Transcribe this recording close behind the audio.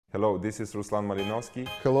Hello, this is Ruslan Malinovsky.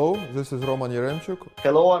 Hello, this is Roman Yaremchuk.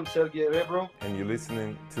 Hello, I'm Sergey Rebro. And you're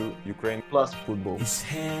listening to Ukraine Plus Football. It's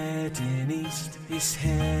heading east, it's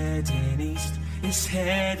heading east, it's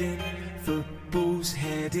heading, football's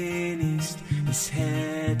heading east, it's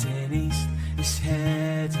heading east, it's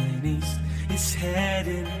heading east, it's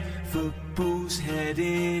heading, football's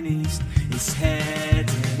heading east, it's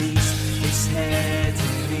heading east, it's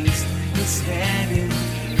heading east, it's heading,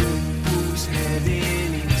 football's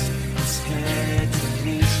heading east, it's heading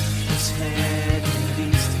east, it's heading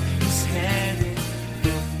east, it's heading.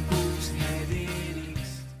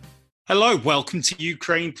 Hello, welcome to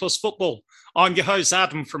Ukraine Plus Football. I'm your host,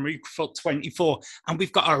 Adam from Ukrafoot24, and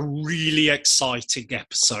we've got a really exciting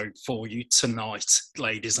episode for you tonight,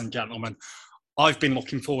 ladies and gentlemen. I've been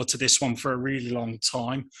looking forward to this one for a really long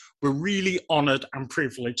time. We're really honoured and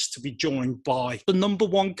privileged to be joined by the number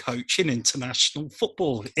one coach in international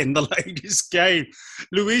football in the ladies' game,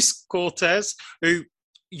 Luis Cortes, who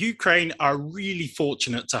Ukraine are really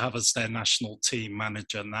fortunate to have as their national team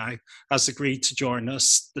manager now, has agreed to join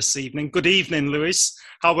us this evening. Good evening, Luis.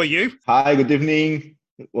 How are you? Hi, good evening.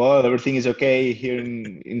 Well, everything is okay here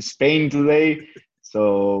in Spain today.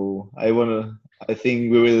 So I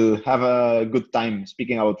think we will have a good time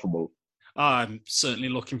speaking about football. I'm certainly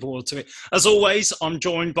looking forward to it. As always, I'm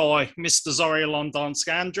joined by Mr. Zorya Londonsk.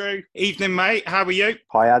 Andrew. Evening, mate. How are you?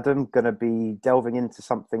 Hi, Adam. Going to be delving into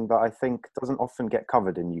something that I think doesn't often get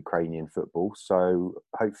covered in Ukrainian football. So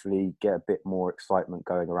hopefully get a bit more excitement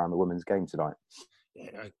going around the women's game tonight.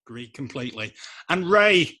 Yeah, I agree completely. And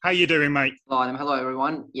Ray, how you doing, mate? Hello, Adam. Hello,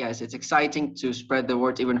 everyone. Yes, it's exciting to spread the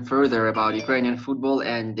word even further about Ukrainian football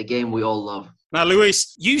and the game we all love. Now,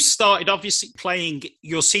 Luis, you started obviously playing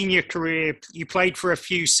your senior career. You played for a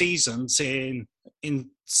few seasons in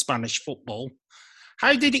Spanish football.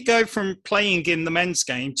 How did it go from playing in the men's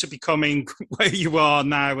game to becoming where you are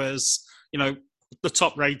now as, you know, the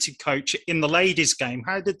top-rated coach in the ladies' game?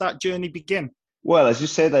 How did that journey begin? Well, as you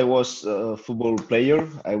said, I was a football player.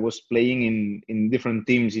 I was playing in different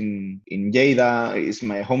teams in Lleida. It's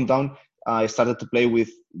my hometown. I started to play with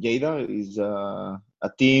Lleida. It's a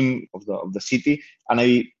team of the city, and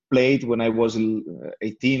I played when I was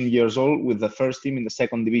 18 years old with the first team in the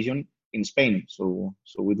second division in Spain. So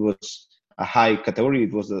it was a high category.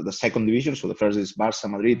 It was the second division. So the first is Barça,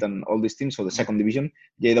 Madrid, and all these teams. So the second division,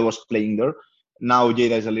 Lleida was playing there. Now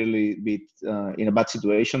Lleida is a little bit in a bad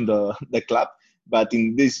situation, the club. But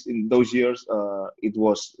in those years, it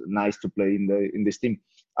was nice to play in this team.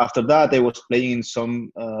 After that, I was playing in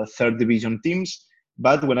some third division teams.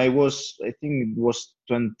 But when I was, I think it was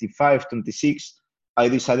 25, 26, I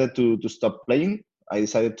decided to stop playing. I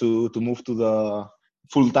decided to move to the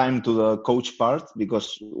full-time to the coach part,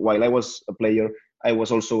 because while I was a player, I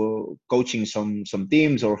was also coaching some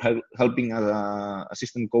teams or helping as an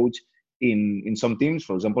assistant coach in some teams.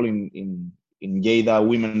 For example, in Lleida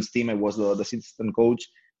women's team, I was the assistant coach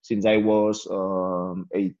since I was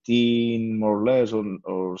 18 more or less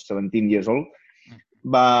or 17 years old.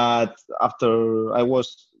 But after I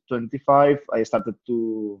was 25, I started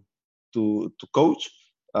to coach,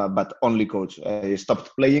 but only coach. I stopped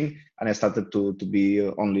playing and I started to be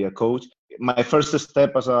only a coach. My first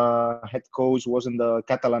step as a head coach was in the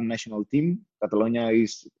Catalan national team. Catalonia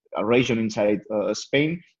is a region inside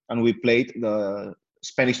Spain, and we played the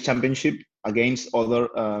Spanish championship against other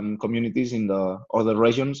communities in the other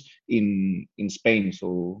regions in Spain.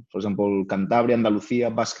 So, for example, Cantabria, Andalusia,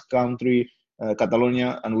 Basque Country,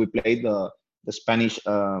 Catalonia, and we played the Spanish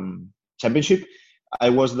championship. I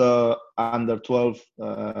was the under 12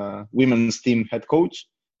 women's team head coach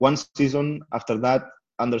one season. After that,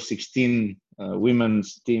 under 16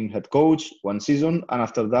 women's team head coach one season, and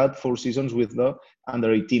after that, 4 seasons with the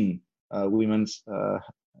under 18 women's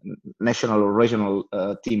national or regional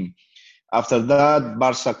team. After that,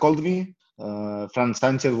 Barça called me. Fran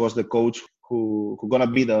Sanchez was the coach who gonna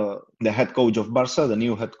be the head coach of Barça, the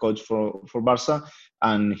new head coach for Barça.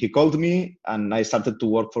 And he called me, and I started to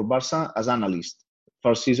work for Barça as analyst.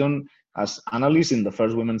 First season as analyst in the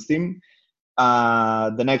first women's team.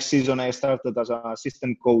 The next season, I started as an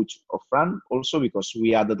assistant coach of Fran also, because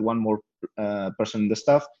we added one more person in the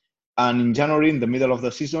staff. And in January, in the middle of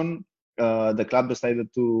the season, the club decided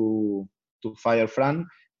to fire Fran,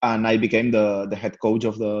 and I became the head coach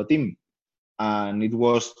of the team. And it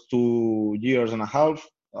was 2 years and a half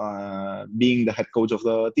being the head coach of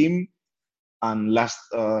the team. And last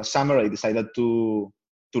summer, I decided to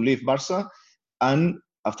leave Barça. And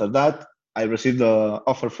after that, I received the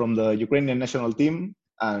offer from the Ukrainian national team,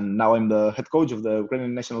 and now I'm the head coach of the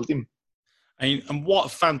Ukrainian national team. And what a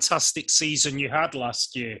fantastic season you had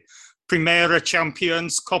last year. Primera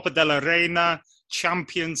champions, Copa de la Reina,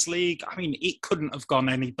 Champions League. I mean, it couldn't have gone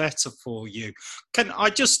any better for you. Can I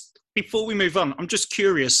just, before we move on, I'm just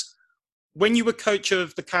curious, when you were coach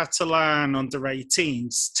of the Catalan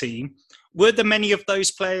under-18s team, were there many of those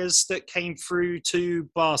players that came through to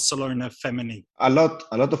Barcelona Femení? A lot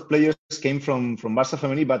of players came from Barça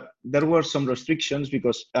Femení, but there were some restrictions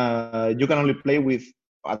because you can only play with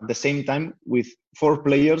at the same time with 4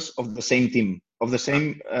 players of the same team, of the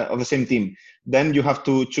same team. Then you have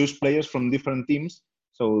to choose players from different teams.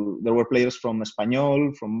 So there were players from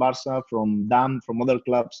Espanyol, from Barça, from DAM, from other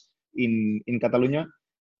clubs in Catalonia.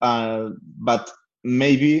 But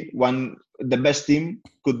maybe the best team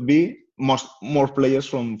could be more players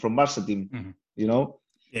from Barça team, you know.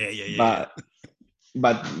 Yeah.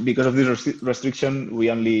 But because of this restriction,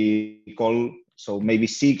 we only call maybe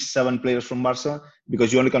 6-7 players from Barça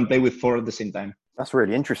because you only can play with 4 at the same time. That's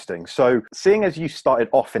really interesting. So, seeing as you started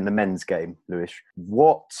off in the men's game, Luis,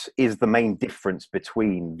 what is the main difference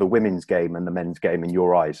between the women's game and the men's game in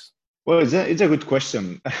your eyes? Well, it's a good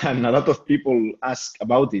question, and a lot of people ask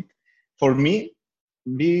about it. For me,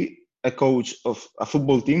 be a coach of a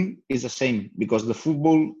football team is the same because the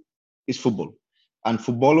football is football and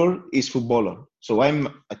footballer is footballer. So I'm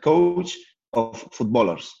a coach of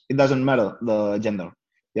footballers. It doesn't matter the gender.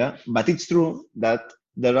 Yeah, but it's true that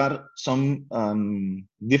there are some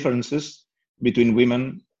differences between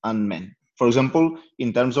women and men. For example,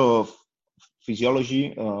 in terms of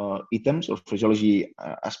physiology items or physiology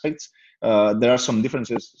aspects, there are some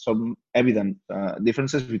differences, some evident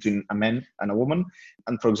differences between a man and a woman.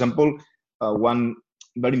 And for example, one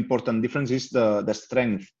very important difference is the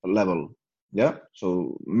strength level. Yeah,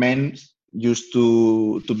 so men used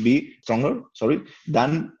to be stronger,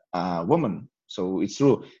 than a woman. So it's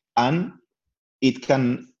true, and it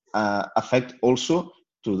can affect also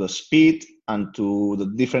to the speed and to the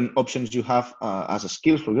different options you have as a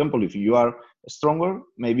skill. For example, if you are stronger,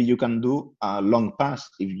 maybe you can do a long pass.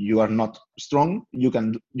 If you are not strong, you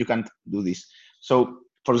can't do this. So,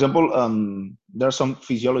 for example, there are some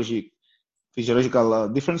physiological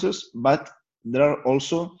differences, but there are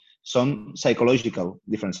also some psychological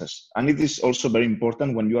differences. And it is also very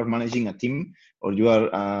important when you are managing a team or you are,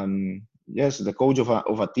 the coach of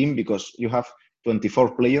a team, because you have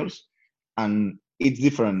 24 players and it's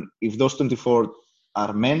different if those 24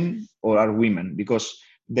 are men or are women, because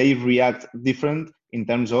they react different in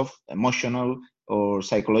terms of emotional or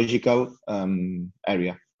psychological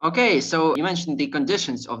area. Okay, so you mentioned the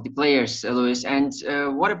conditions of the players, Luis, and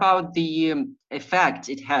what about the effect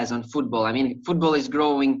it has on football? I mean, football is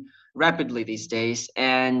growing rapidly these days,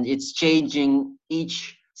 and it's changing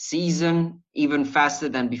each season even faster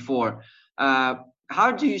than before.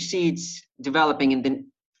 How do you see it developing in the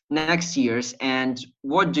next years, and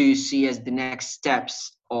what do you see as the next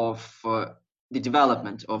steps of the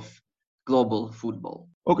development of global football?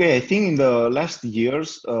 Okay, I think in the last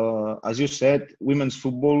years, as you said, women's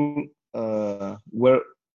football are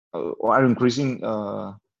increasing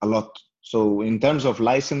a lot. So in terms of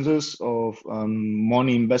licenses, of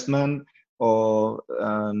money investment, or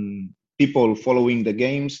people following the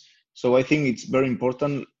games, so I think it's very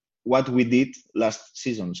important what we did last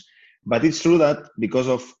seasons. But it's true that because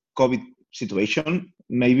of COVID situation,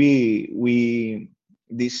 maybe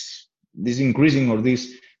this increasing or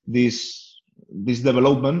this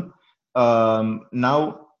development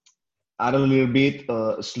now are a little bit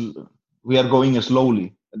we are going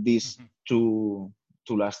slowly these two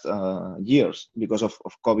last years because of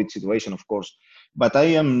COVID situation, of course. But I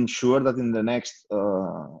am sure that in the next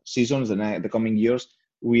seasons, the coming years,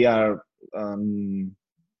 we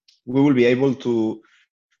will be able to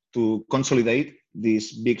consolidate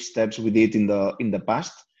these big steps we did in the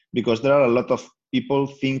past, because there are a lot of people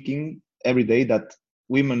thinking every day that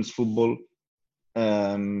women's football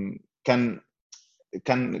can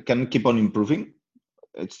keep on improving.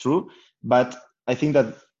 It's true, but I think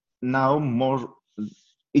that now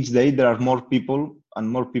each day there are more people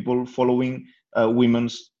following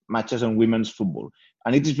women's matches and women's football,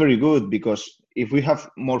 and it is very good, because if we have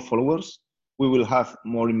more followers, we will have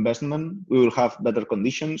more investment, we will have better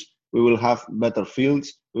conditions, we will have better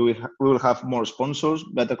fields, we will have more sponsors,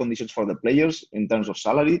 better conditions for the players in terms of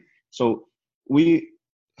salary. So we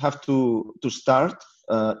have to start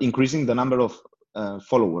increasing the number of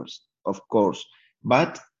followers, of course,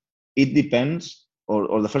 but it depends,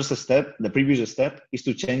 or the first step, the previous step, is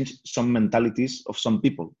to change some mentalities of some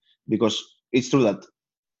people, because it's true that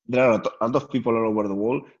there are a lot of people all over the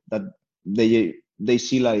world that they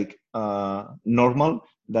see like normal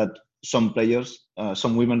that some players,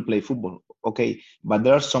 some women play football. Okay, but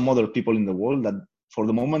there are some other people in the world that for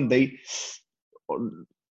the moment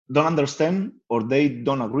don't understand, or they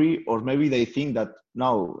don't agree, or maybe they think that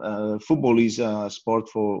no, football is a sport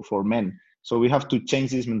for men. So we have to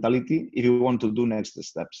change this mentality if you want to do next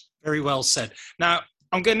steps. Very well said. Now,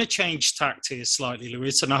 I'm going to change tact here slightly,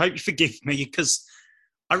 Luis, and I hope you forgive me, because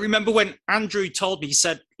I remember when Andrew told me, he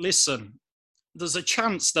said, listen, there's a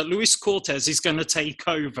chance that Luis Cortez is going to take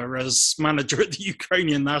over as manager at the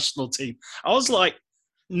Ukrainian national team. I was like,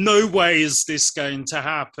 no way is this going to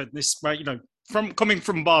happen. This, you know, coming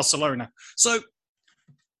from Barcelona. So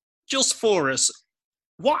just for us,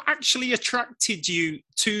 what actually attracted you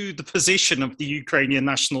to the position of the Ukrainian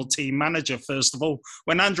national team manager, first of all?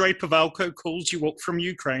 When Andrei Pavelko called you up from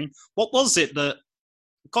Ukraine, what was it that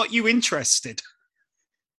got you interested?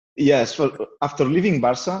 Yes, well, after leaving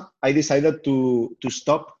Barca, I decided to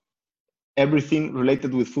stop everything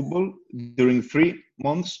related with football during 3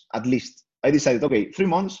 months at least. I decided, okay, 3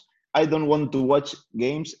 months, I don't want to watch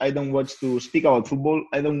games. I don't want to speak about football.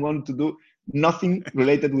 I don't want to do nothing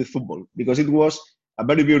related with football, because it was a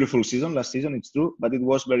very beautiful season last season, it's true, but it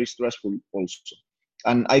was very stressful also.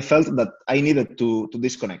 And I felt that I needed to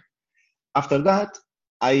disconnect. After that,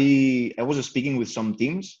 I was speaking with some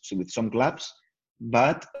teams, so with some clubs,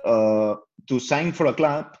 but to sign for a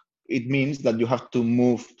club, it means that you have to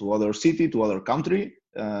move to other city, to other country,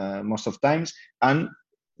 most of times, and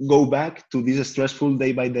go back to this stressful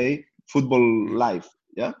day-by-day football life.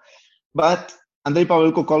 Yeah, but Andrei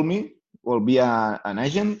Pavelko called me, well, via an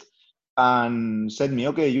agent, and said me,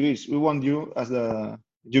 okay, Luis, we want you as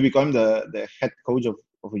you become the head coach of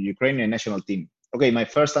a Ukrainian national team. Okay, my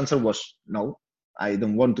first answer was no, I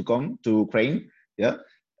don't want to come to Ukraine. Yeah,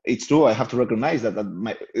 it's true. I have to recognize that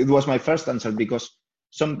it was my first answer, because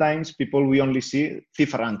sometimes we only see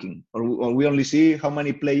FIFA ranking, or we only see how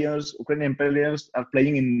many players, Ukrainian players, are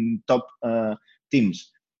playing in top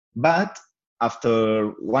teams. But after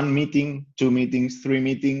 1 meeting, 2 meetings, 3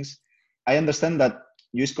 meetings, I understand that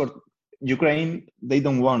Ukraine, they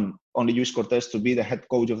don't want only Luis Cortez to be the head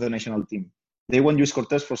coach of the national team. They want Luis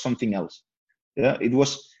Cortez for something else. Yeah, it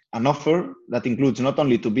was an offer that includes not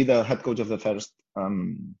only to be the head coach of the first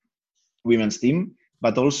women's team,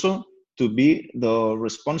 but also to be the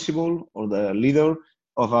responsible or the leader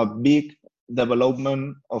of a big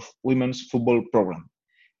development of women's football program.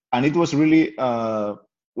 And it was really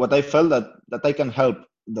what I felt that I can help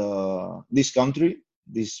this country,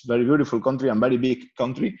 this very beautiful country and very big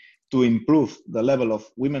country, to improve the level of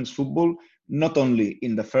women's football, not only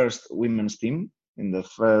in the first women's team, in the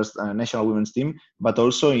first national women's team, but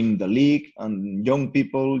also in the league, and young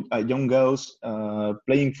people, young girls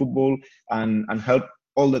playing football, and help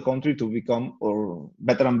all the country to become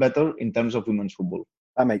better and better in terms of women's football.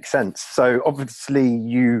 That makes sense. So obviously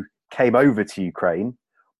you came over to Ukraine,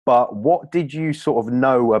 but what did you sort of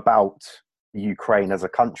know about Ukraine as a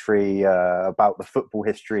country, about the football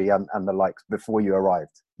history and the likes before you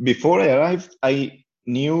arrived? Before I arrived, I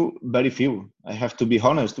knew very few. I have to be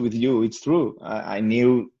honest with you. It's true.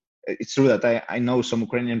 It's true that I know some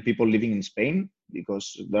Ukrainian people living in Spain, because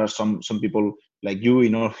there are some people like you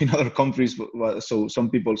in other countries. So some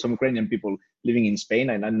Ukrainian people living in Spain,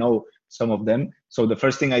 and I know some of them. So the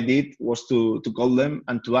first thing I did was to call them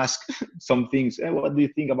and to ask some things. Hey, what do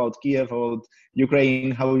you think about Kiev, about Ukraine?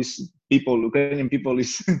 How is Ukrainian people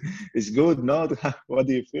is good, not? What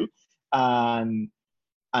do you feel?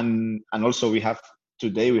 And also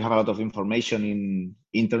today we have a lot of information in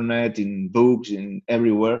internet, in books, in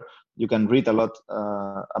everywhere. You can read a lot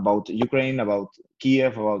about Ukraine, about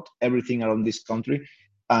Kiev, about everything around this country,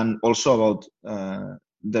 and also about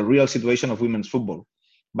the real situation of women's football.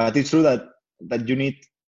 But it's true that you need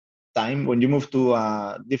time. When you move to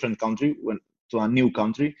a different country, to a new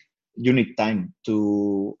country, you need time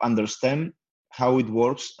to understand how it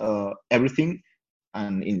works, everything,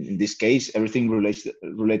 and in this case, everything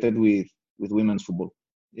related with women's football.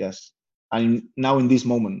 Yes. And now in this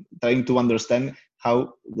moment, trying to understand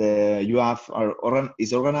how the UAF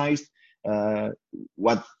is organized,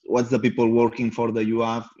 what's the people working for the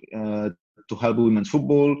UAF to help women's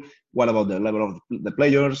football, what about the level of the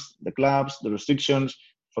players, the clubs, the restrictions.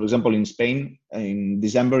 For example, in Spain, in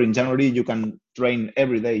December, in January, you can train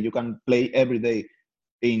every day, you can play every day.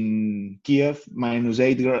 In Kiev,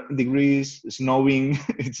 -8 degrees, snowing,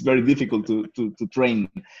 it's very difficult to train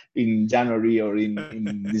in January or in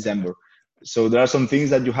December. So there are some things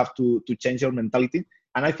that you have to change your mentality.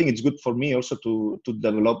 And I think it's good for me also to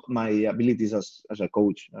develop my abilities as a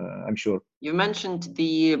coach, I'm sure. You mentioned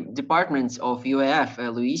the departments of UAF,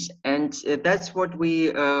 Luis, and that's what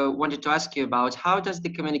we wanted to ask you about. How does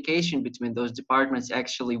the communication between those departments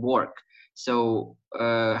actually work? So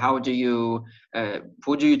who do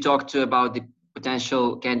you talk to about the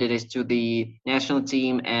potential candidates to the national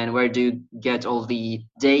team, and where do you get all the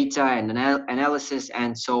data and analysis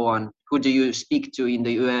and so on? Who do you speak to in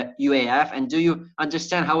the UAF, and do you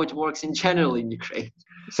understand how it works in general in Ukraine?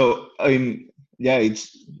 So yeah,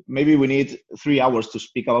 it's maybe we need 3 hours to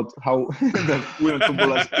speak about how the women's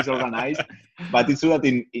football is organized. But it's true that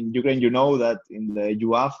in Ukraine, you know that in the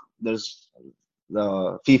UAF, there's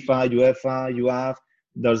the FIFA, UEFA, UAF,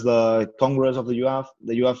 there's the Congress of the UAF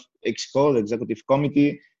EXCO, the Executive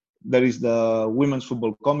Committee, there is the Women's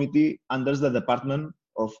Football Committee, and there's the Department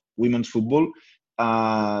of Women's Football.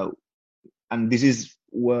 And this is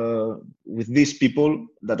with these people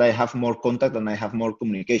that I have more contact and I have more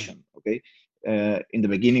communication, okay? In the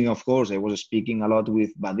beginning, of course, I was speaking a lot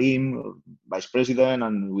with Vadim, Vice President,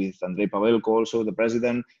 and with Andrei Pavelko, also the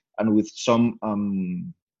President, and with some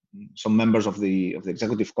members of the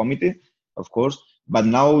Executive Committee, of course. But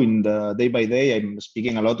now, in the day by day, I'm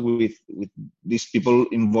speaking a lot with these people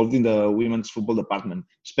involved in the Women's Football Department,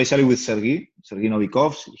 especially with Sergei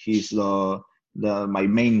Novikov. He's my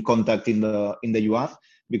main contact in the UAF,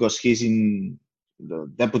 because he's in the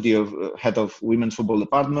deputy of head of Women's Football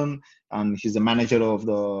Department, and he's the manager of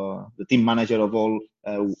the team manager of all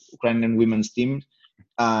Ukrainian women's teams.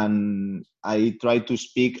 And I try to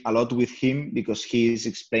speak a lot with him because he is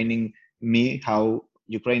explaining me how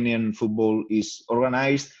Ukrainian football is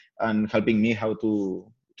organized and helping me how to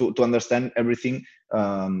understand everything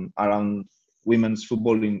around women's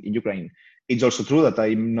football in Ukraine. It's also true that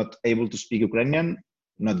I'm not able to speak Ukrainian,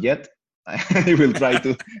 not yet. I will try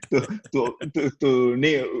to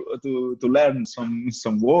learn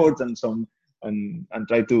some words and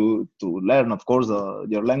try to learn, of course,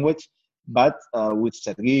 your language. But with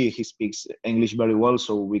Sergei, he speaks English very well,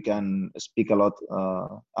 so we can speak a lot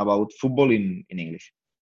about football in English.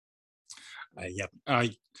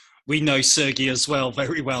 We know Sergei as well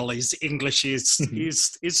very well. His English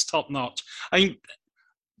is top notch. I mean,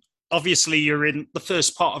 obviously, you're in the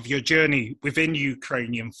first part of your journey within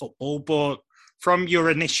Ukrainian football, but from your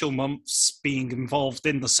initial months being involved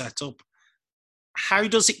in the setup, how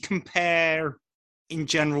does it compare in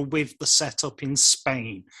general with the setup in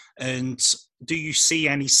Spain? And do you see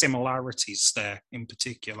any similarities there in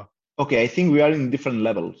particular? Okay, I think we are in different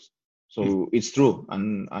levels. So it's true.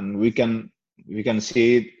 And we can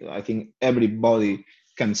see it. I think everybody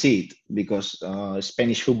can see it, because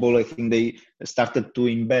Spanish football, I think they started to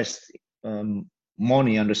invest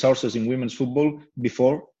money and resources in women's football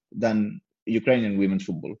before than Ukrainian women's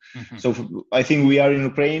football. Mm-hmm. So I think we are in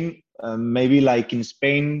Ukraine, maybe like in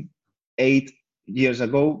Spain 8 years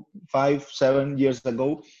ago, 5-7 years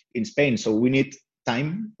ago in Spain. So we need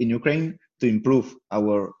time in Ukraine to improve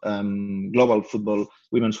our global football,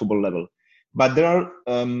 women's football level. But there are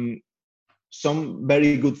some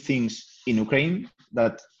very good things in Ukraine,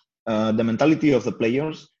 that the mentality of the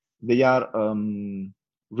players, they are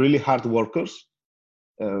really hard workers.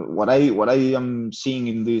 What I am seeing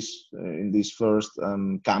in these first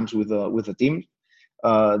camps with the team,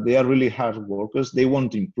 they are really hard workers. They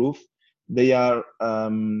want to improve. They are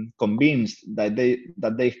convinced that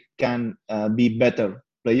they can be better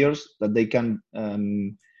players, that they can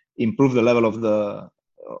improve the level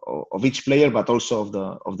of each player, but also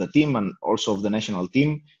of the team and also of the national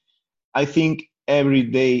team. I think every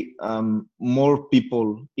day more people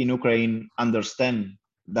in Ukraine understand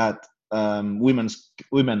that women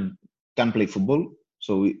can play football.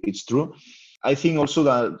 So it's true. I think also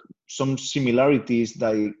that some similarities,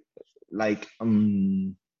 like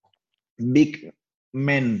big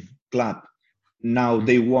men club, now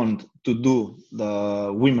they want to do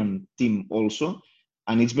the women team also,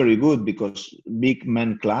 and it's very good, because big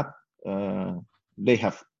men club, they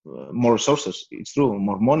have more resources. It's true,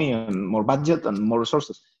 more money and more budget and more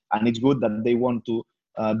resources, and it's good that they want to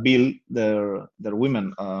build their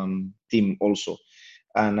women team also,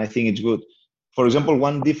 and I think it's good. For example,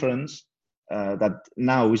 one difference that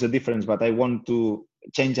now is a difference, but I want to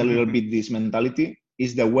change a little bit this mentality,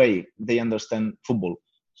 is the way they understand football.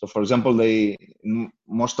 So, for example,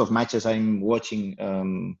 most of matches I'm watching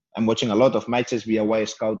a lot of matches via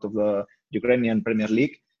Wyscout of the Ukrainian Premier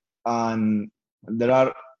League, and there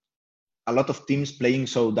are a lot of teams playing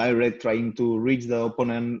so direct, trying to reach the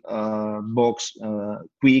opponent box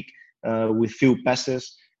quick with few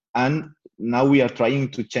passes. And now we are trying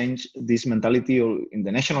to change this mentality in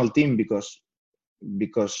the national team, because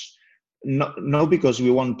not because we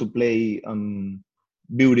want to play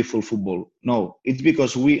beautiful football. No, it's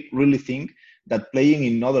because we really think that playing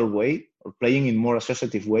in another way, or playing in more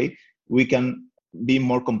associative way, we can be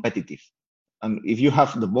more competitive. And if you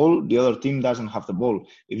have the ball, the other team doesn't have the ball.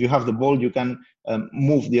 If you have the ball, you can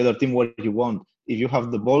move the other team where you want. If you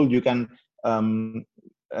have the ball, you can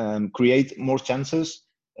create more chances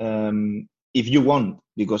if you want,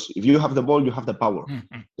 because if you have the ball, you have the power.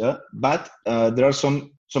 Yeah, but there are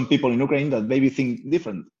some people in Ukraine that maybe think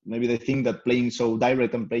different. Maybe they think that playing so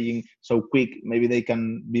direct and playing so quick, maybe they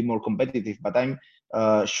can be more competitive. But I'm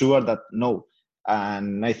sure that no.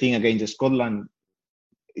 And I think against Scotland,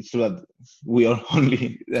 it's true that we are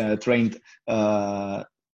only trained 3-4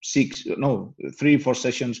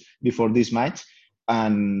 sessions before this match,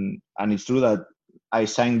 and it's true that I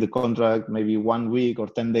signed the contract maybe 1 week or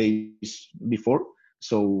 10 days before.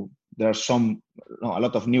 So there are a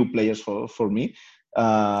lot of new players for me.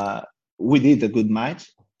 We did a good match,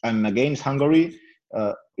 and against Hungary,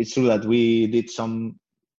 it's true that we did some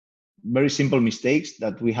very simple mistakes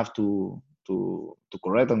that we have to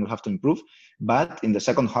correct and we have to improve. But in the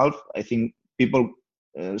second half, I think people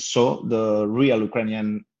saw the real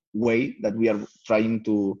Ukrainian way that we are trying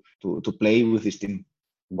to play with this team.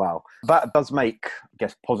 Wow. That does make, I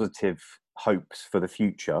guess, positive hopes for the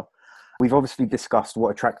future. We've obviously discussed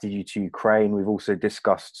what attracted you to Ukraine. We've also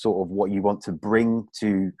discussed sort of what you want to bring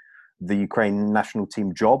to the Ukraine national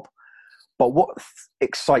team job. But what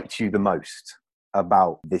excites you the most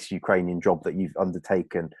about this Ukrainian job that you've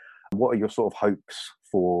undertaken? What are your sort of hopes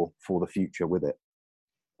for the future with it?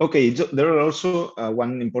 Okay, there are also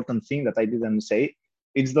one important thing that I didn't say.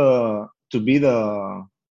 It's to be the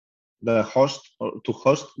host, or to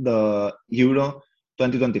host the Euro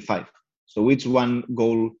 2025. So it's one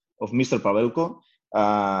goal of Mr. Pavelko.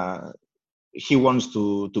 He wants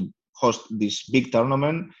to host this big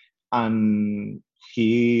tournament, and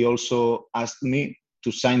he also asked me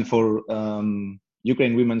to sign for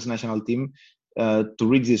Ukraine women's national team to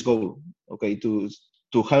reach this goal. Okay, to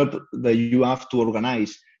help the UAF to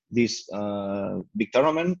organize this big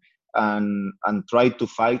tournament and try to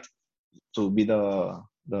fight to be the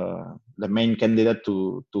main candidate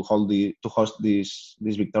to host this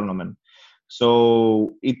big tournament.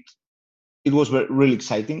 So it was really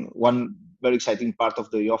exciting. One very exciting part of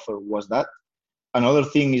the offer was that. Another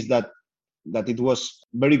thing is that it was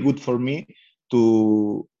very good for me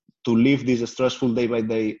to live this stressful day by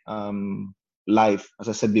day life, as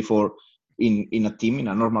I said before, in a team, in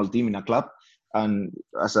a normal team, in a club. And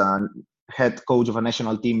as a head coach of a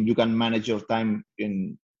national team, you can manage your time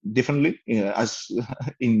differently, as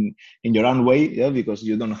in your own way, yeah, because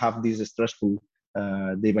you don't have this stressful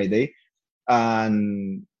day by day.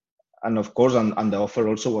 And of course, and the offer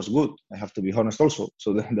also was good. I have to be honest also.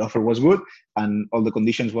 So the offer was good, and all the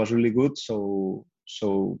conditions was really good. So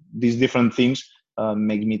these different things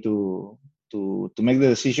make me to make the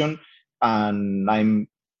decision, and I'm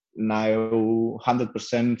now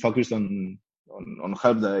 100% focused on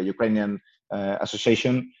help the Ukrainian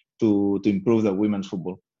association to improve the women's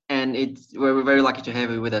football. And we're very lucky to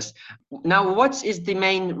have you with us. Now, what is the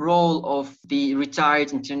main role of the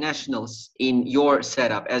retired internationals in your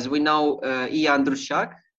setup? As we know, Iya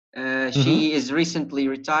Andrushak, she is recently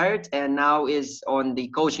retired and now is on the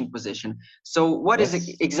coaching position. So what is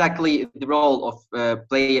exactly the role of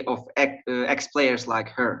ex-players like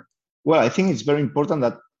her? Well, I think it's very important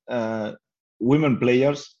that women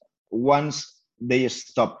players, once they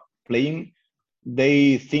stop playing,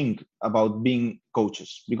 they think about being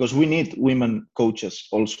coaches, because we need women coaches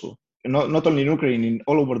also, not only in Ukraine,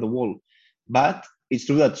 all over the world. But it's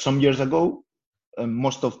true that some years ago,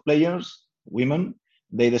 most of players, women,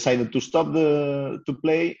 they decided to stop to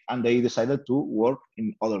play, and they decided to work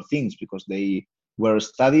in other things because they were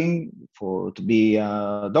studying to be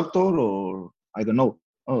a doctor, or I don't know,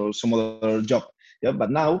 or some other job. Yeah, but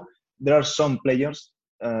now there are some players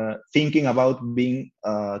thinking about being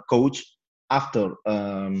a coach after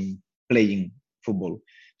playing football.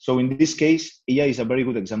 So in this case, Iya is a very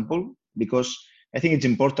good example, because I think it's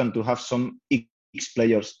important to have some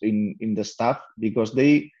ex-players in the staff, because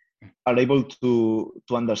they are able to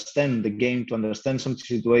understand the game, to understand some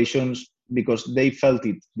situations, because they felt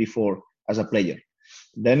it before as a player.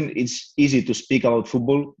 Then it's easy to speak about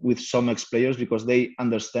football with some ex-players, because they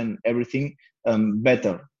understand everything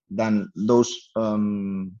better than those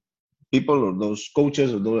people or those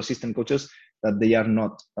coaches or those assistant coaches that they are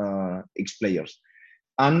not ex-players.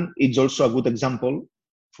 And it's also a good example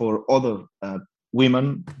for other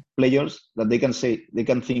women players, that they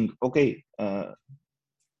can think, okay,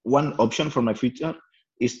 one option for my future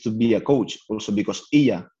is to be a coach also, because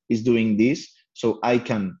Iya is doing this, so I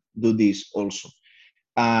can do this also.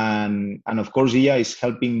 And of course, Iya is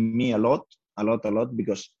helping me a lot,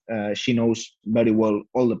 because she knows very well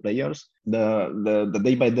all the players, the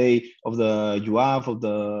day by day of the UAF, of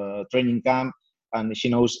the training camp, and she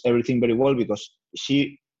knows everything very well, because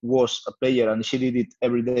she was a player and she did it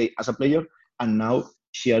every day as a player, and now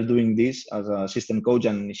she are doing this as an assistant coach,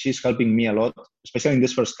 and she's helping me a lot, especially in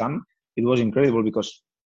this first camp. It was incredible because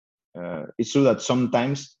it's true that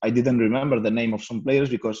sometimes I didn't remember the name of some players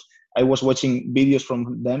because I was watching videos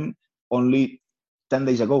from them only 10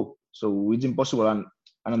 days ago. So it's impossible. And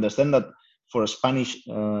understand that for a Spanish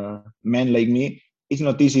man like me, it's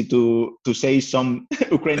not easy to say some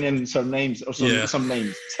Ukrainian surnames or some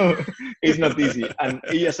names. So it's not easy. And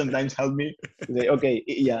Iya sometimes helped me to say, okay,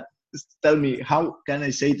 Iya, tell me, how can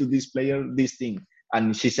I say to this player this thing?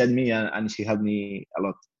 And she said me, and she helped me a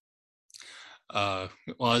lot.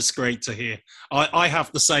 Well, it's great to hear. I have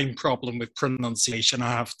the same problem with pronunciation.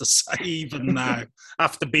 I have to say, even now,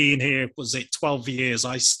 after being here, was it 12 years,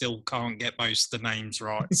 I still can't get most of the names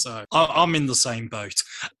right. So I'm in the same boat.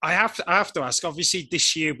 I have to ask, obviously,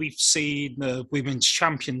 this year we've seen the Women's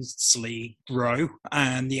Champions League grow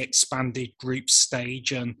and the expanded group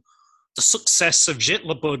stage and the success of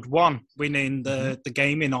Zitlabud winning the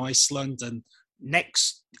game in Iceland, and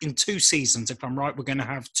next in 2 seasons, if I'm right, we're going to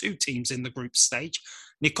have 2 teams in the group stage.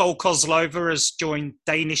 Nicole Kozlova has joined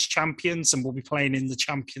Danish champions and will be playing in the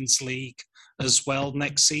Champions League as well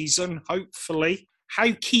next season, hopefully. How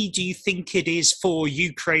key do you think it is for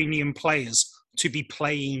Ukrainian players to be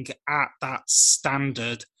playing at that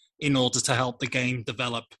standard in order to help the game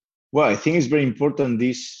develop? Well, I think it's very important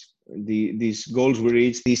these goals we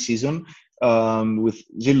reached this season with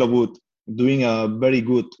Zitlabud doing a very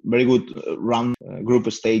good round group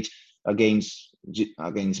stage against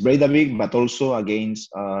Breidablik, but also against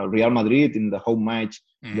Real Madrid in the home match.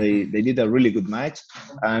 Mm-hmm. They did a really good match,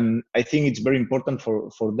 and I think it's very important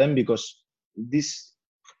for them because this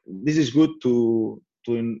is good to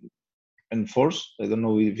enforce. I don't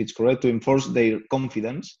know if it's correct, to enforce their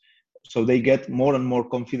confidence, so they get more and more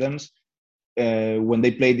confidence when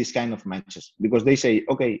they play this kind of matches, because they say,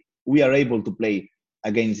 okay, we are able to play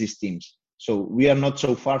against these teams, so we are not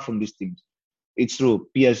so far from these teams. It's true,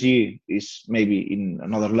 PSG is maybe in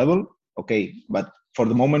another level, okay, but for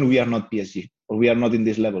the moment we are not PSG, or we are not in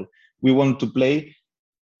this level. We want to play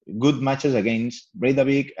good matches against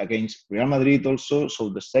Breidablik, against Real Madrid also, so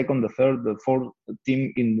the second, the third, the fourth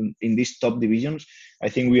team in these top divisions. I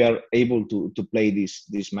think we are able to play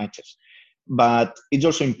these matches. But it's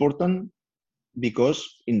also important because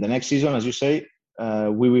in the next season, as you say,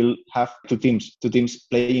 we will have two teams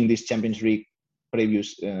playing this Champions League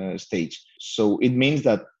previous stage. So it means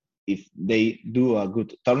that if they do a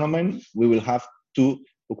good tournament, we will have 2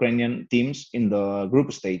 Ukrainian teams in the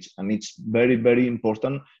group stage, and it's very, very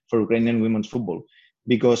important for Ukrainian women's football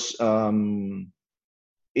because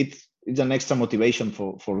it's an extra motivation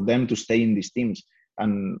for them to stay in these teams.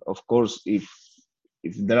 And of course, if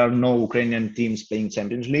there are no Ukrainian teams playing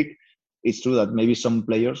Champions League, it's true that maybe some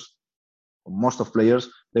players, most of players,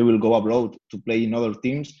 they will go abroad to play in other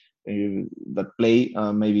teams that play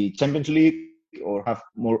maybe Champions League or have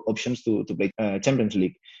more options to play Champions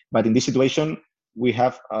League. But in this situation, we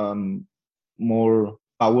have more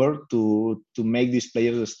power to make these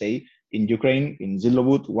players stay in Ukraine, in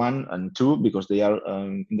Zitlabud 1 and 2, because they are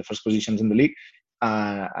in the first positions in the league,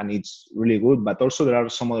 and it's really good. But also there are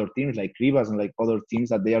some other teams like Rivas and like other teams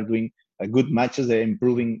that they are doing good matches. They're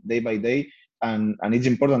improving day by day, and it's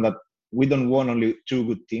important that we don't want only 2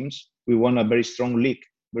 good teams. We want a very strong league,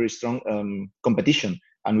 very strong competition,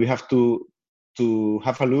 and we have to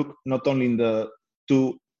have a look not only in the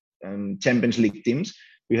 2 Champions League teams.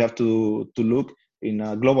 We have to look in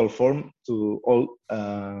a global form to all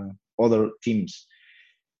other teams.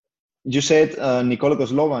 You said Nicola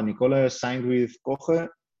Kozlova. Nicola signed with Koche,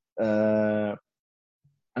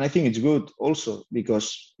 and I think it's good also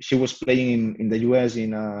because she was playing in the US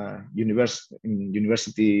in a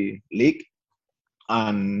university league,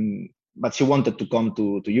 but she wanted to come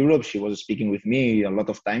to Europe. She was speaking with me a lot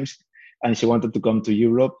of times, and she wanted to come to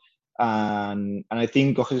Europe. And I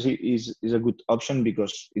think Koche is a good option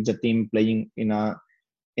because it's a team playing in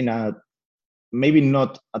a maybe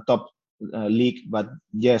not a top league, but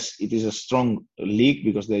yes, it is a strong league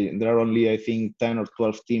because there are only, I think, 10 or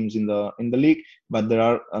 12 teams in the league, but there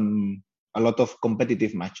are a lot of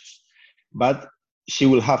competitive matches. But she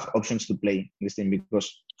will have options to play in this team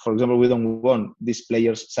because, for example, we don't want these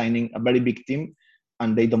players signing a very big team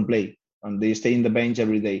and they don't play and they stay in the bench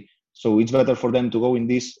every day. So it's better for them to go in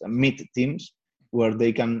these mid teams where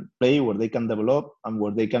they can play, where they can develop, and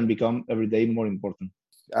where they can become every day more important.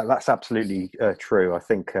 That's absolutely true. I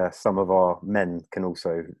think some of our men can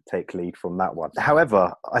also take lead from that one.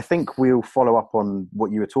 However, I think we'll follow up on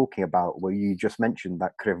what you were talking about, where you just mentioned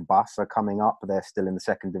that Krivbas are coming up. They're still in the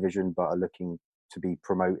 2nd division, but are looking to be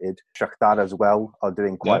promoted. Shakhtar as well are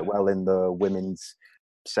doing quite well in the women's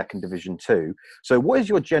second division too. So what is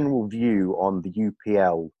your general view on the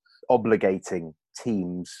UPL obligating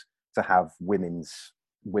teams to have women's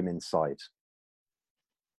sides?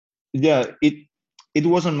 Yeah, it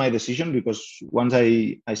wasn't my decision, because once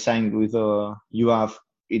I signed with UAF,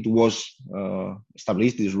 it was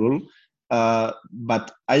established, this rule.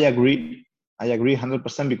 But I agree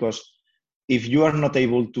 100%, because if you are not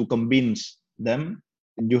able to convince them,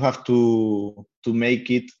 you have to make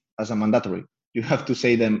it as a mandatory. You have to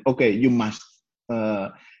say them, okay, you must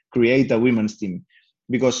create a women's team,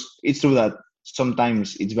 because it's true that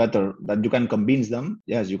sometimes it's better that you can convince them.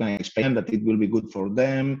 Yes, you can explain that it will be good for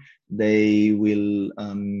them. They will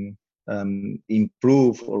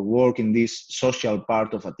improve or work in this social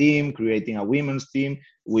part of a team, creating a women's team.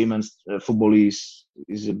 Women's football is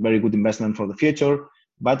a very good investment for the future.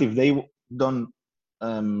 But if they don't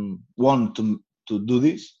want to do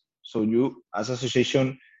this, so you as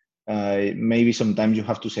association, maybe sometimes you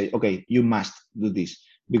have to say, okay, you must do this,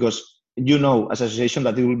 because you know as association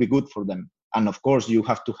that it will be good for them. And of course you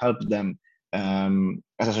have to help them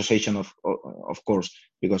as association, of course,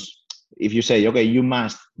 because if you say, okay, you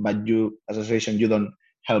must, but you as association, you don't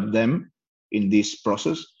help them in this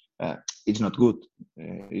process, it's not good.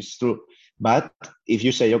 It's true. But if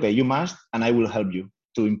you say, okay, you must, and I will help you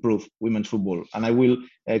to improve women's football, and I will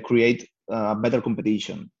create a better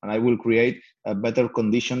competition, and I will create better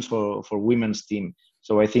conditions for women's team.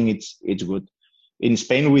 So I think it's good. In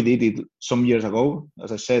Spain, we did it some years ago.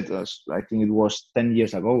 As I said, I think it was 10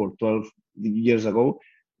 years ago or 12 years ago,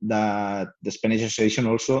 that the Spanish association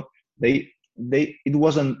also, it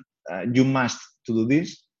wasn't you must to do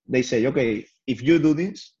this. They say, okay, if you do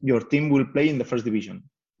this, your team will play in the first division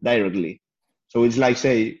directly. So it's like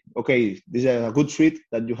say, okay, this is a good treat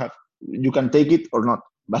that you can take it or not,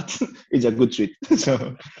 but it's a good treat.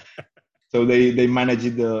 So they manage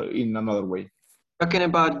it in another way. Talking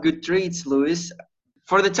about good treats, Luis,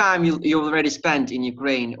 for the time you already spent in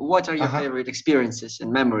Ukraine, what are your favorite experiences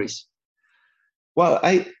and memories? Well,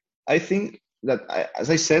 I think that, as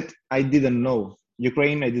I said, I didn't know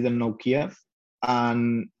Ukraine, I didn't know Kiev,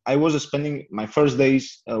 and I was spending my first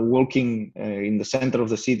days walking in the center of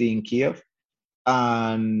the city in Kiev,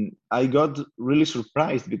 and I got really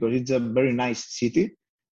surprised because it's a very nice city,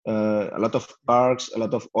 a lot of parks, a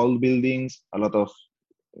lot of old buildings, a lot of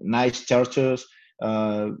nice churches,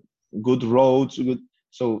 good roads,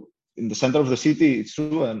 so in the center of the city, it's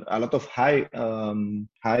true, and a lot of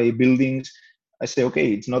high buildings. I say,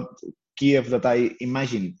 okay, it's not Kiev that I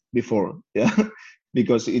imagined before, yeah,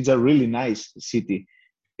 because it's a really nice city.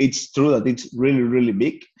 It's true that it's really, really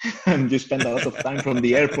big, and you spend a lot of time from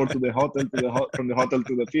the airport to the hotel, from the hotel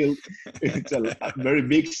to the field. It's a very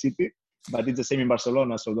big city, but it's the same in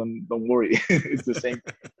Barcelona, so don't worry, it's the same.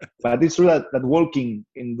 But it's true that walking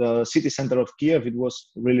in the city center of Kiev, it was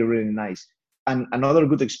really, really nice. And another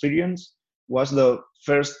good experience was the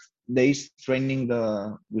first days training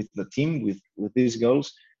with the team, with these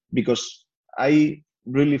girls, because I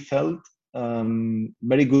really felt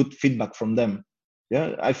very good feedback from them.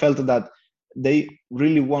 Yeah, I felt that they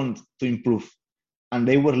really want to improve, and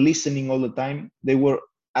they were listening all the time. They were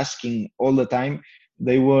asking all the time.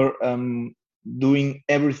 They were doing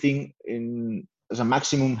everything as a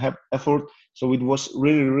maximum effort. So it was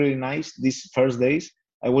really, really nice these first days.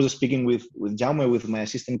 I was speaking with Jaume, with my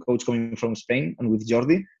assistant coach coming from Spain, and with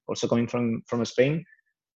Jordi, also coming from Spain.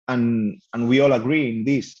 And we all agree in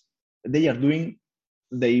this. They are doing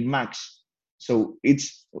the max. So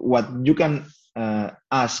it's what you can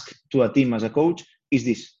ask to a team as a coach is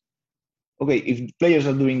this. Okay, if players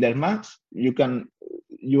are doing their max, you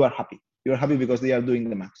are happy. You are happy because they are doing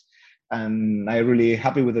the max. And I'm really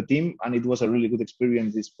happy with the team, and it was a really good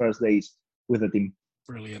experience these first days with the team.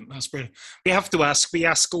 Brilliant. That's brilliant. We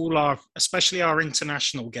ask all especially our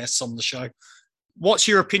international guests on the show, what's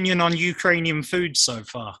your opinion on Ukrainian food so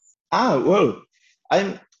far? Well,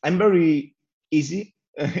 I'm very easy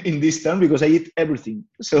in this term because I eat everything.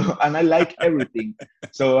 And I like everything.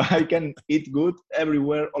 So I can eat good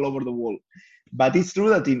everywhere, all over the world. But it's true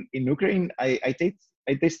that in Ukraine, I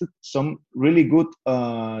tasted some really good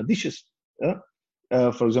dishes.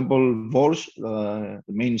 For example, borscht, the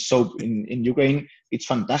main soup in Ukraine, it's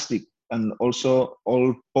fantastic. And also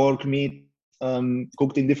all pork meat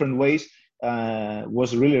cooked in different ways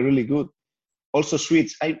was really, really good. Also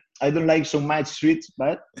sweets. I don't like so much sweets,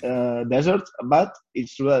 but desserts. But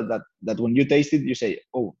it's true that when you taste it, you say,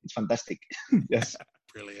 "Oh, it's fantastic." Yes.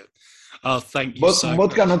 Brilliant. Oh, thank you.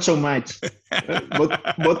 Vodka not so much.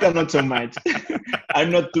 Vodka not so much.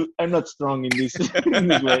 I'm not strong in this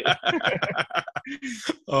way.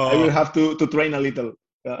 I will have to train a little.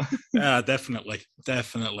 Definitely.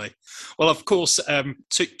 Well, of course,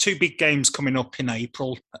 two big games coming up in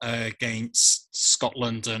April against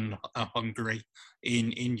Scotland and Hungary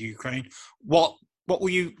in Ukraine. What will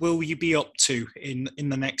you be up to in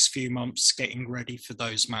the next few months getting ready for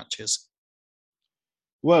those matches?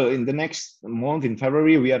 Well, in the next month, in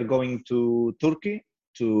February, we are going to Turkey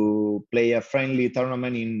to play a friendly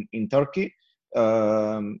tournament in Turkey.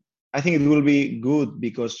 I think it will be good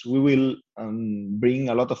because we will bring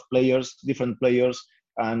a lot of players, different players,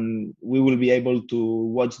 and we will be able to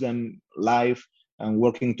watch them live and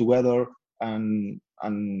working together. And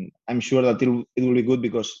I'm sure that it will be good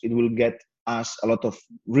because it will get us a lot of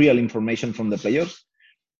real information from the players.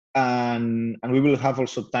 And we will have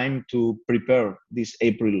also time to prepare this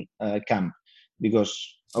April camp because,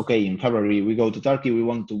 okay, in February we go to Turkey, we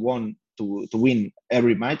want to win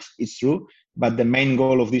every match, it's true, but the main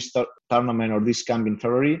goal of this tournament or this camp in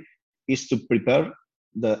February is to prepare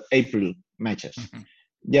the April matches. Mm-hmm.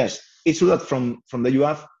 Yes, it's true that from the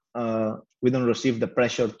UAF we don't receive the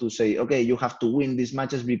pressure to say, okay, you have to win these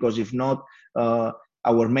matches because if not,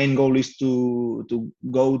 our main goal is to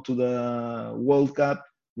go to the World Cup.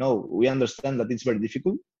 No, we understand that it's very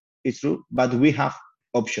difficult, it's true, but we have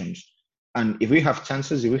options. And if we have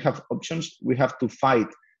chances, if we have options, we have to fight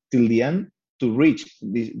till the end to reach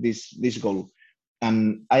this goal.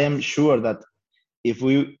 And I am sure that if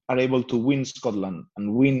we are able to win Scotland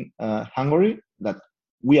and win Hungary, that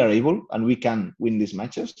we are able and we can win these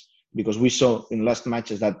matches, because we saw in last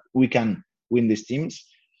matches that we can win these teams.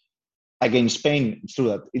 Against Spain, it's true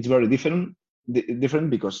that it's very different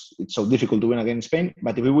because it's so difficult to win against Spain.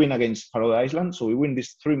 But if we win against Faroe Islands, so we win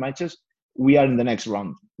these 3 matches, we are in the next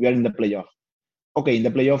round. We are in the playoff. Okay, in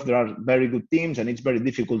the playoff, there are very good teams and it's very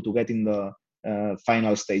difficult to get in the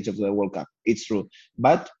final stage of the World Cup. It's true.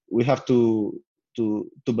 But we have to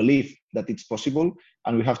believe that it's possible,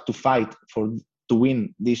 and we have to fight to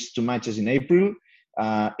win these 2 matches in April.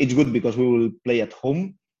 It's good because we will play at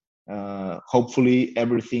home. Hopefully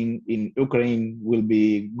everything in Ukraine will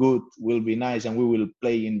be good, will be nice, and we will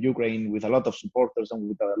play in Ukraine with a lot of supporters and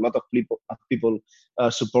with a lot of people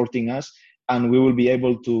supporting us, and we will be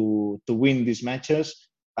able to win these matches,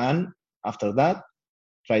 and after that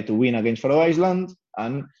try to win against Faroe Islands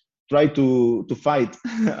and try to fight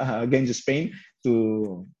against Spain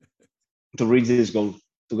to reach this goal,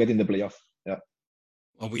 to get in the playoff. Yeah.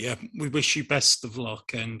 Well, we wish you best of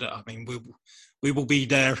luck, and I mean we will be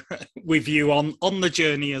there with you on the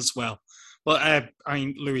journey as well. But I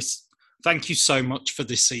mean, Luis, thank you so much for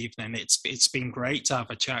this evening. It's been great to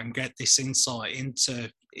have a chat and get this insight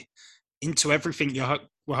into everything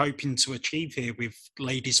we're hoping to achieve here with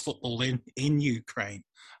ladies football in Ukraine.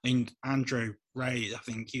 I mean, Andrew, Ray, I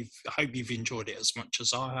hope you've enjoyed it as much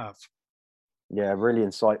as I have. Yeah, really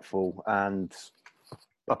insightful and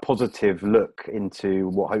a positive look into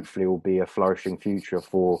what hopefully will be a flourishing future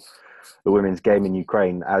for the women's game in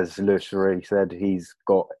Ukraine. As Luis already said, he's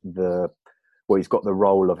got the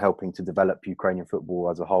role of helping to develop Ukrainian football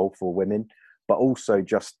as a whole for women, but also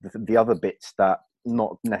just the other bits that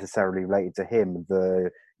not necessarily related to him, the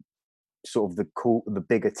sort of the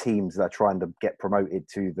bigger teams that are trying to get promoted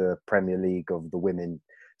to the Premier League of the women,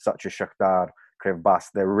 such as Shakhtar, Krivbas.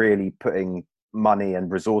 They're really putting money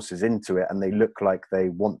and resources into it, and they look like they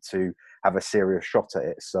want to have a serious shot at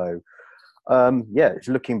it. So it's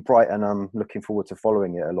looking bright, and I'm looking forward to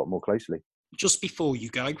following it a lot more closely. Just before you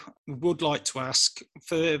go, we would like to ask,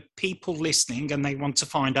 for people listening and they want to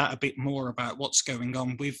find out a bit more about what's going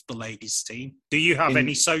on with the ladies team, do you have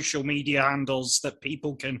any social media handles that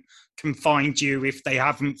people can find you if they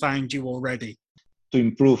haven't found you already? To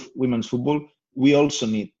improve women's football, we also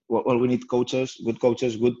need we need coaches,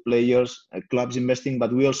 good players, clubs investing,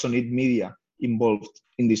 but we also need media involved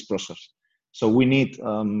in this process. So we need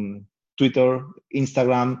Twitter,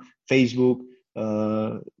 Instagram, Facebook.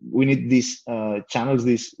 We need these channels,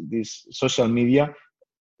 this social media,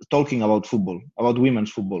 talking about football, about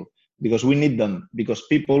women's football, because we need them, because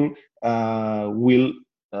people will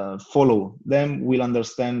follow them, will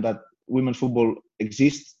understand that women's football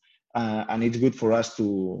exists, and it's good for us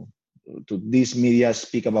to these media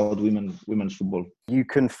speak about women's football. You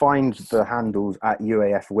can find the handles at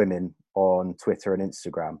UAF Women on Twitter and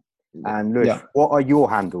Instagram. And Luis, what are your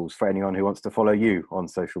handles for anyone who wants to follow you on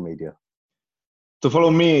social media? To follow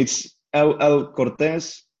me, it's LL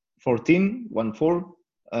Cortez 14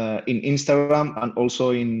 in Instagram and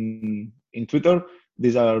also in Twitter.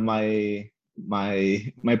 These are my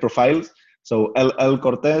profiles. So LL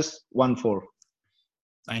Cortez 14.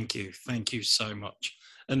 Thank you so much.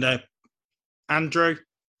 And Andrew,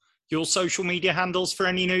 your social media handles for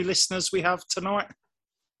any new listeners we have tonight?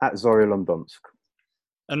 At Zorya Londonsk.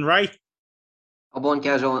 And Ray? Oblong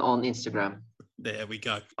Casual on Instagram. There we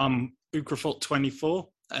go. I'm Ukrafoot24,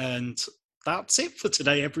 and that's it for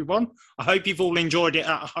today, everyone. I hope you've all enjoyed it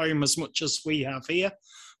at home as much as we have here.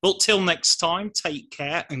 But till next time, take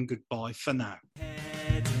care and goodbye for now.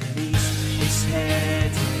 Heading east, it's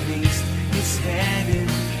heading east, it's heading